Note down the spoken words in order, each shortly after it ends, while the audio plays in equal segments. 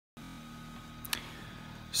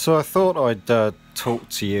So I thought I'd talk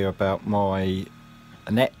to you about my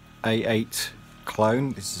Net A8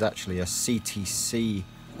 clone. This is actually a CTC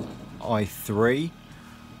i3.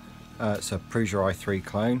 It's a Prusa i3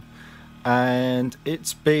 clone, and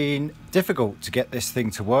it's been difficult to get this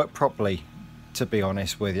thing to work properly, to be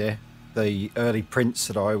honest with you. The early prints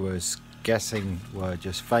that I was getting were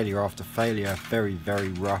just failure after failure, very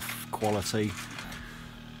rough quality.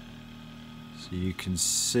 So you can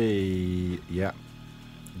see, yeah,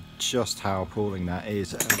 just how appalling that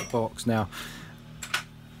is out of the box. Now,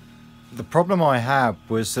 the problem I had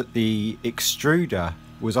was that the extruder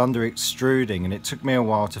was under extruding, and it took me a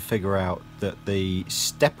while to figure out that the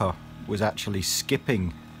stepper was actually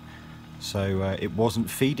skipping, so it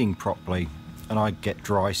wasn't feeding properly, and I'd get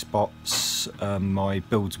dry spots. My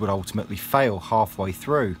builds would ultimately fail halfway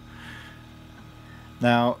through.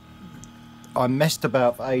 Now, I messed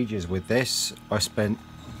about for ages with this. I spent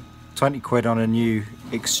 20 quid on a new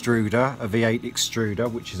extruder, a V8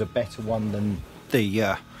 extruder, which is a better one than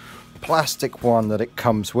the plastic one that it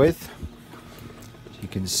comes with. As you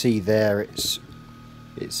can see there, it's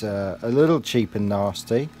a little cheap and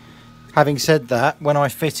nasty. Having said that, when I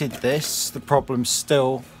fitted this, the problem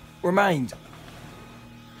still remained.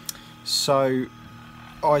 So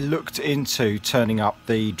I looked into turning up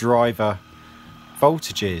the driver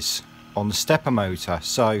voltages on the stepper motor.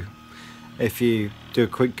 So if you do a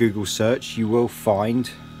quick Google search, you will find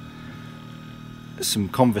some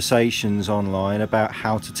conversations online about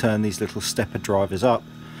how to turn these little stepper drivers up.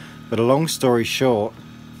 But a long story short,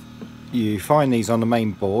 you find these on the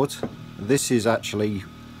main board. This is actually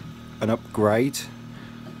an upgrade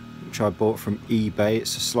which I bought from eBay.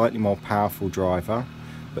 It's a slightly more powerful driver,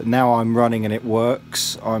 but now I'm running and it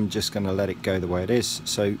works. I'm just going to let it go the way it is.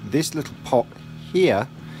 So this little pot here,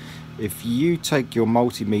 if you take your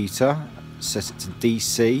multimeter, set it to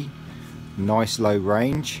DC, nice low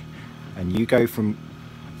range, and you go from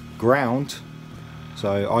ground,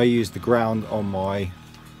 so I use the ground on my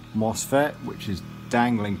MOSFET, which is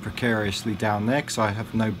dangling precariously down there because I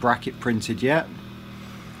have no bracket printed yet,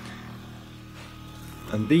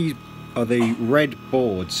 and these are the red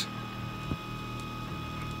boards.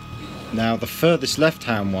 Now the furthest left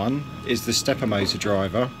hand one is the stepper motor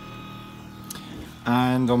driver,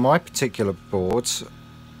 and on my particular boards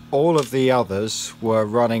all of the others were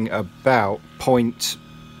running about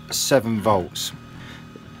 0.7 volts.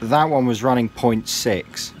 That one was running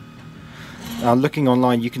 0.6. Now looking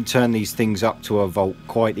online, you can turn these things up to a volt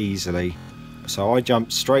quite easily. So I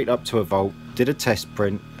jumped straight up to a volt, did a test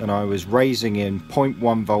print, and I was raising in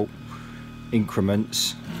 0.1 volt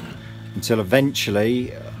increments until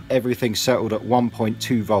eventually everything settled at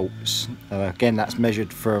 1.2 volts. Again, that's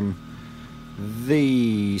measured from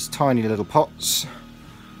these tiny little pots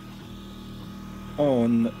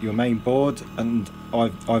on your main board, and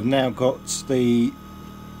I've now got the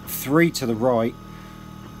 3 to the right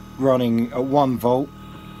running at 1 volt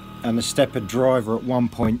and the stepper driver at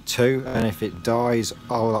 1.2, and if it dies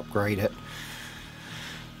I'll upgrade it.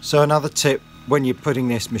 So another tip when you're putting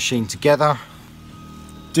this machine together,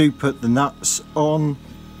 do put the nuts on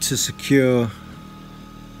to secure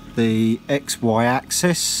the XY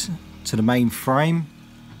axis to the main frame.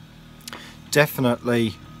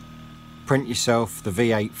 Definitely print yourself the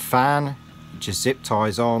V8 fan, just zip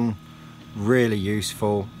ties on, really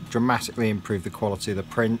useful, dramatically improve the quality of the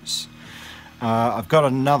prints. I've got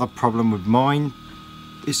another problem with mine.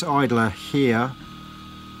 This idler here,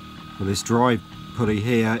 or this drive pulley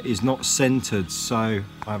here, is not centered, so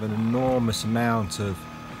I have an enormous amount of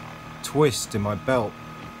twist in my belt.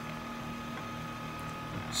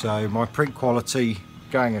 So my print quality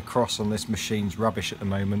going across on this machine's rubbish at the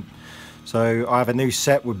moment. So I have a new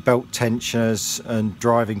set with belt tensioners and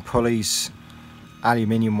driving pulleys,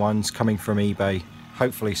 aluminium ones, coming from eBay,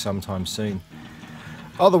 hopefully sometime soon.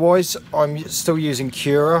 Otherwise, I'm still using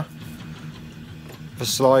Cura for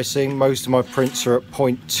slicing. Most of my prints are at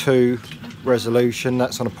 0.2 resolution,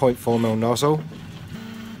 that's on a 0.4mm nozzle.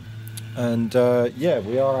 And yeah,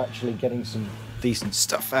 we are actually getting some decent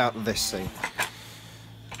stuff out of this thing.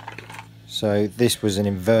 So this was an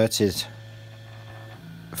inverted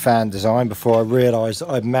fan design before I realised that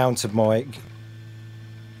I'd mounted my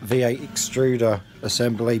V8 extruder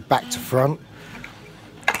assembly back to front.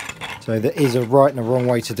 So there is a right and a wrong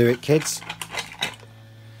way to do it, kids.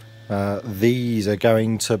 These are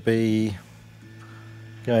going to be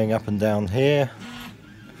going up and down here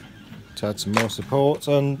to add some more support,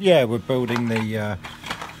 and yeah, we're building the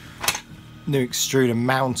new extruder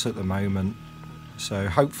mount at the moment, so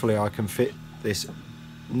hopefully I can fit this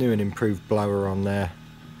new and improved blower on there.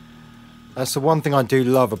 That's the one thing I do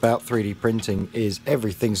love about 3D printing, is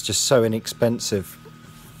everything's just so inexpensive.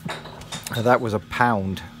 That was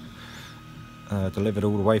 £1 delivered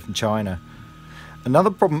all the way from China.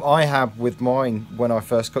 Another problem I had with mine when I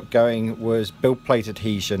first got going was build plate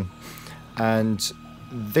adhesion, and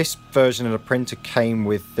this version of the printer came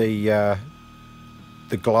with the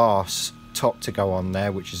glass top to go on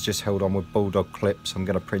there, which is just held on with bulldog clips. I'm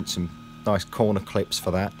going to print some nice corner clips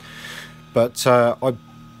for that. But I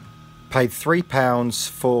paid £3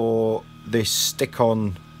 for this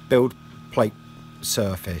stick-on build plate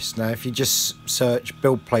surface. Now if you just search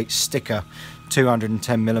build plate sticker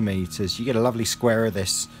 210mm, you get a lovely square of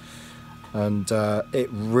this, and it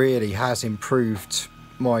really has improved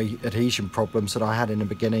my adhesion problems that I had in the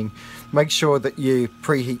beginning. Make sure that you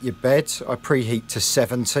preheat your bed. I preheat to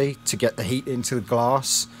 70 to get the heat into the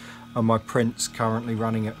glass, and my print's currently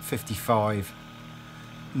running at 55.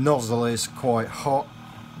 Nozzle is quite hot,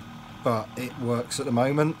 but it works at the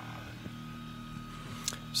moment.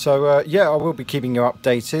 So yeah, I will be keeping you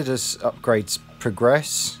updated as upgrades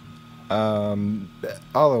progress.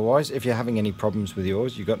 Otherwise, if you're having any problems with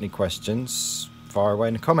yours, you've got any questions, fire away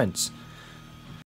in the comments.